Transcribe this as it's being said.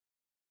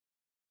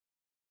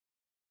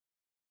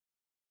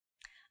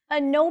A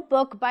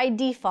notebook by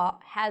default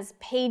has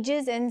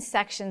pages and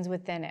sections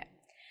within it.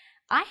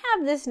 I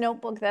have this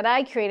notebook that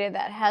I created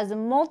that has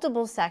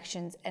multiple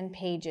sections and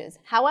pages.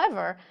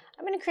 However,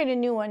 I'm going to create a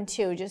new one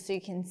too, just so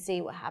you can see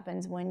what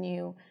happens when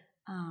you,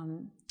 I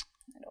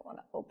don't want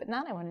to open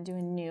that, I want to do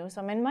a new.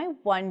 So I'm in my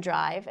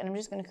OneDrive and I'm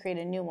just going to create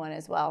a new one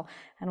as well.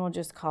 And we'll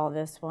just call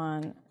this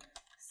one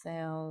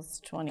Sales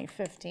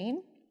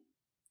 2015.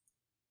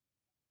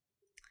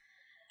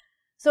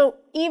 So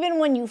even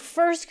when you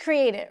first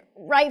create it,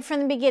 right from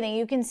the beginning,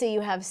 you can see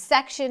you have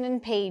section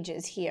and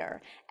pages here.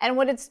 And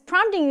what it's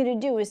prompting you to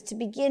do is to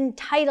begin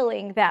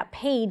titling that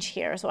page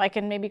here. So I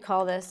can maybe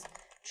call this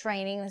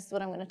training. This is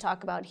what I'm going to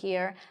talk about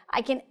here.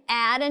 I can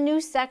add a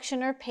new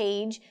section or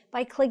page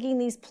by clicking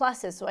these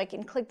pluses. So I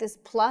can click this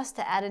plus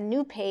to add a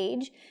new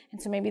page.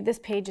 And so maybe this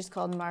page is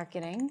called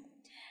marketing.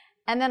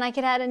 And then I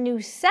could add a new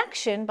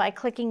section by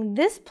clicking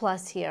this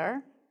plus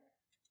here.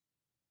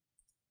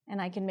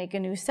 And I can make a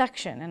new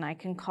section, and I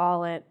can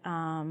call it,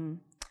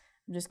 I'm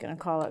just going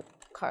to call it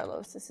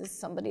Carlos. This is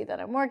somebody that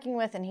I'm working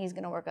with, and he's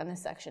going to work on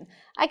this section.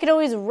 I could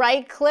always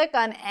right-click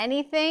on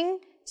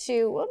anything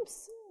to,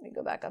 whoops, let me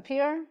go back up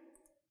here.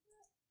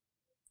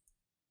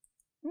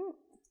 Let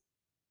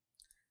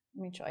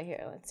me try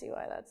here. Let's see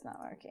why that's not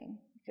working.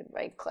 You could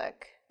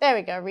right-click. There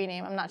we go,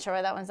 rename. I'm not sure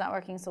why that one's not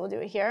working, so we'll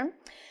do it here.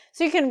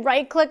 So you can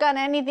right-click on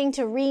anything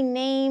to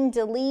rename,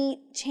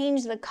 delete,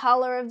 change the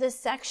color of this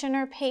section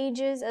or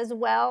pages as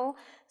well.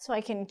 So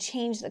I can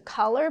change the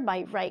color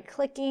by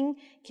right-clicking,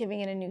 giving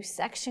it a new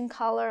section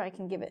color. I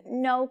can give it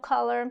no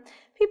color.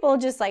 People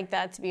just like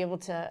that to be able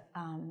to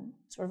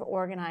sort of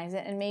organize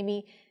it. And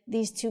maybe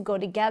these two go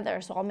together,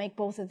 so I'll make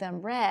both of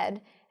them red,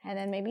 and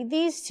then maybe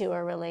these two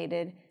are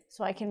related,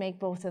 so I can make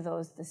both of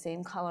those the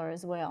same color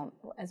as well.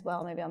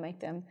 Maybe I'll make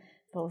them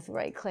both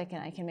right-click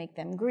and I can make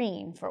them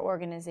green for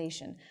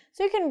organization.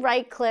 So you can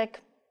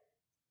right-click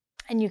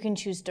and you can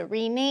choose to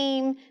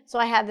rename. So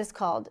I have this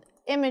called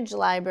Image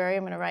Library.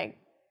 I'm going to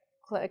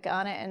right-click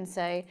on it and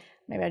say,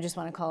 maybe I just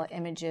want to call it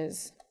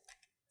Images.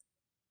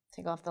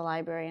 Take off the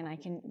library and I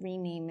can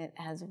rename it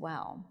as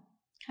well.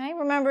 Okay,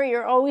 remember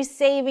you're always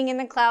saving in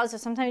the cloud, so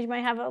sometimes you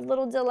might have a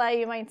little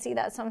delay. You might see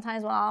that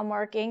sometimes while I'm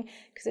working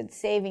because it's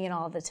saving it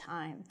all the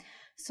time.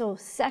 So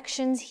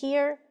sections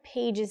here,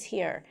 pages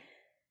here.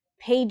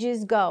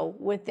 Pages go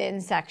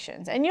within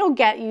sections, and you'll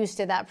get used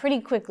to that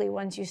pretty quickly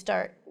once you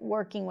start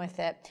working with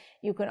it.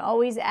 You can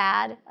always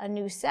add a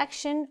new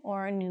section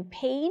or a new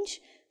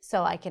page.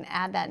 So I can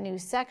add that new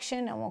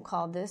section and we'll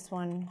call this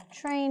one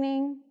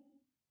training.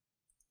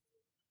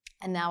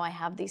 And now I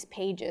have these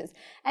pages.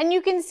 And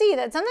you can see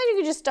that sometimes you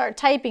can just start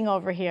typing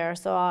over here.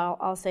 So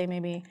I'll say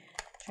maybe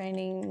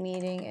training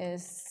meeting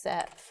is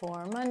set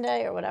for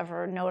Monday or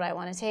whatever note I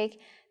want to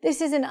take. This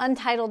is an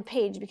untitled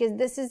page because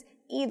this is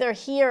either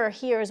here or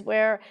here is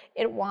where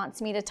it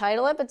wants me to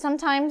title it. But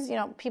sometimes, you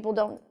know, people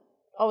don't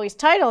always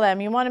title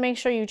them. You want to make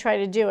sure you try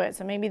to do it.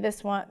 So maybe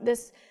this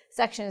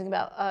section is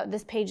about,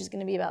 this page is going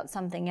to be about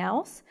something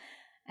else.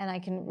 And I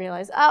can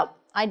realize, oh,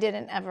 I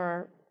didn't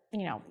ever,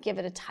 you know, give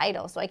it a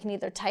title. So I can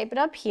either type it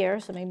up here.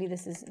 So maybe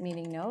this is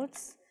meeting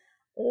notes.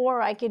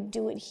 Or I could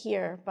do it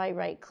here by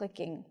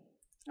right-clicking.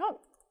 Oh,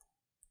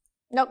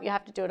 nope, you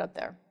have to do it up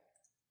there.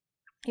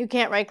 You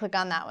can't right-click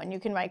on that one. You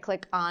can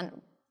right-click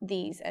on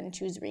these and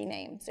choose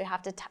rename. So you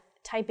have to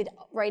type it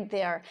right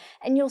there.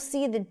 And you'll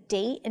see the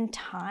date and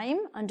time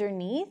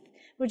underneath,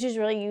 which is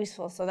really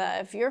useful so that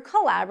if you're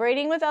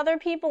collaborating with other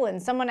people and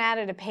someone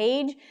added a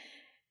page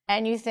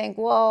and you think,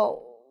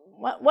 well,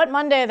 what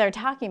Monday they're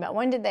talking about?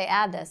 When did they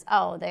add this?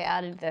 Oh, they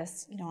added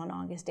this, you know, on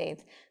August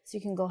 8th. So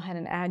you can go ahead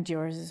and add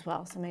yours as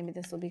well. So maybe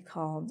this will be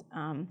called,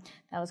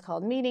 that was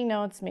called meeting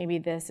notes. Maybe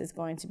this is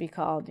going to be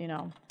called, you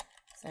know,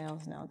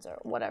 sales notes or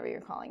whatever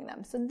you're calling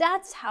them. So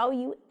that's how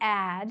you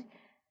add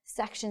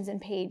sections and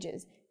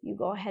pages. You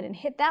go ahead and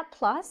hit that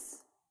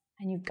plus,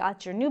 and you've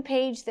got your new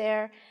page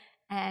there,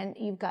 and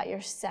you've got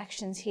your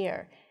sections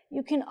here.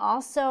 You can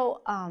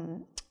also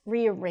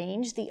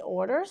rearrange the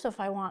order. So if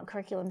I want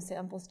curriculum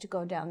samples to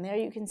go down there,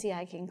 you can see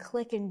I can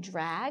click and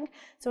drag.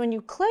 So when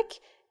you click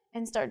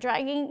and start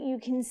dragging, you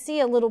can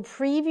see a little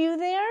preview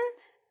there.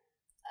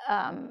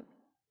 I'm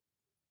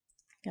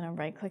going to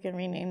right-click and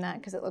rename that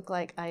because it looked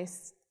like I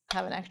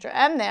have an extra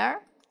M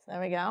there. So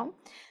there we go.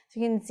 So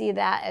you can see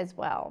that as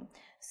well.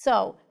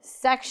 So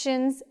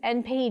sections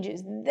and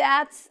pages,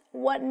 that's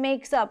what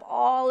makes up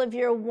all of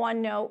your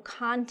OneNote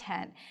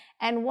content.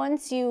 And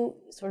once you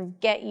sort of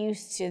get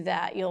used to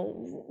that,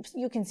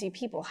 you can see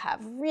people have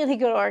really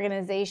good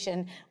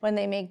organization when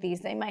they make these.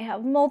 They might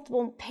have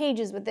multiple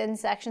pages within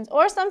sections,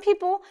 or some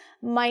people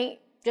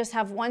might just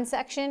have one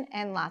section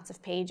and lots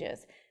of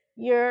pages.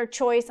 Your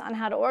choice on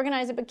how to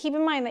organize it, but keep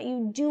in mind that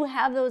you do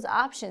have those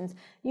options.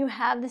 You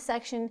have the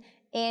section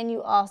and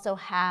you also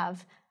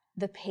have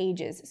the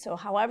pages. So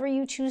however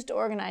you choose to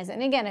organize it.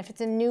 And again, if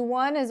it's a new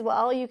one as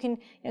well, you can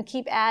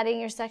keep adding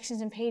your sections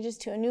and pages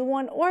to a new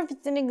one. Or if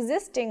it's an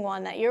existing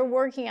one that you're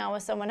working on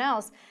with someone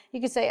else, you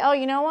could say, oh,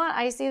 you know what?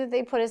 I see that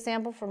they put a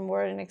sample from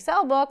Word and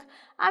Excel book.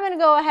 I'm going to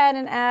go ahead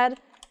and add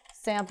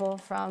sample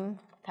from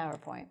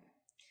PowerPoint.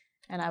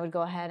 and I would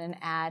go ahead and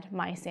add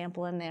my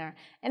sample in there.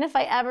 And if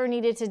I ever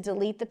needed to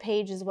delete the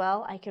page as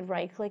well, I could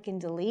right click and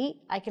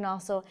delete. I can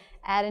also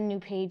add a new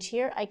page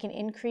here. I can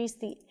increase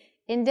the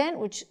indent,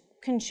 which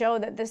can show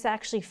that this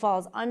actually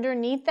falls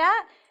underneath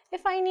that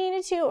if I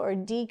needed to, or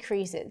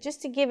decrease it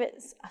just to give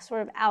it a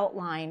sort of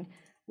outline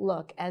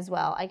look as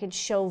well. I could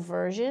show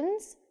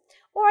versions,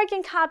 or I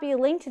can copy a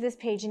link to this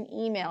page and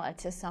email it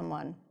to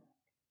someone.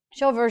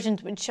 Show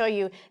versions would show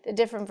you the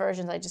different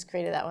versions. I just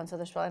created that one, so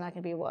there's probably not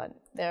going to be one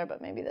there,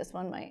 but maybe this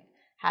one might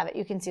have it.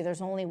 You can see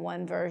there's only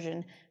one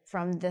version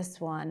from this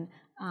one.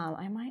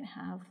 I might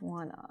have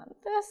one on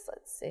this.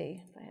 Let's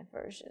see if I have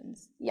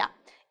versions. Yeah,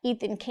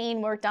 Ethan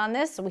Kane worked on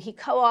this, so he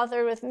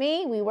co-authored with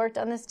me. We worked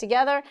on this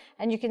together,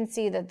 and you can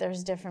see that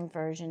there's different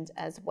versions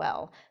as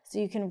well. So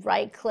you can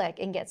right-click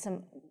and get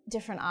some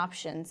different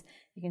options.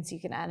 You can see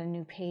you can add a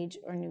new page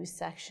or new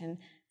section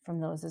from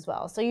those as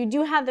well. So you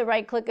do have the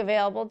right click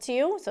available to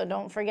you, so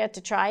don't forget to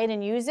try it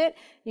and use it.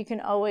 You can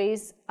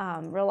always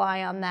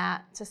rely on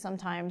that to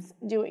sometimes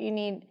do what you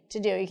need to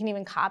do. You can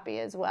even copy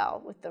as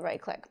well with the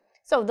right click.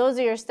 So those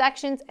are your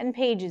sections and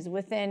pages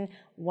within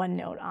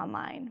OneNote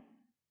Online.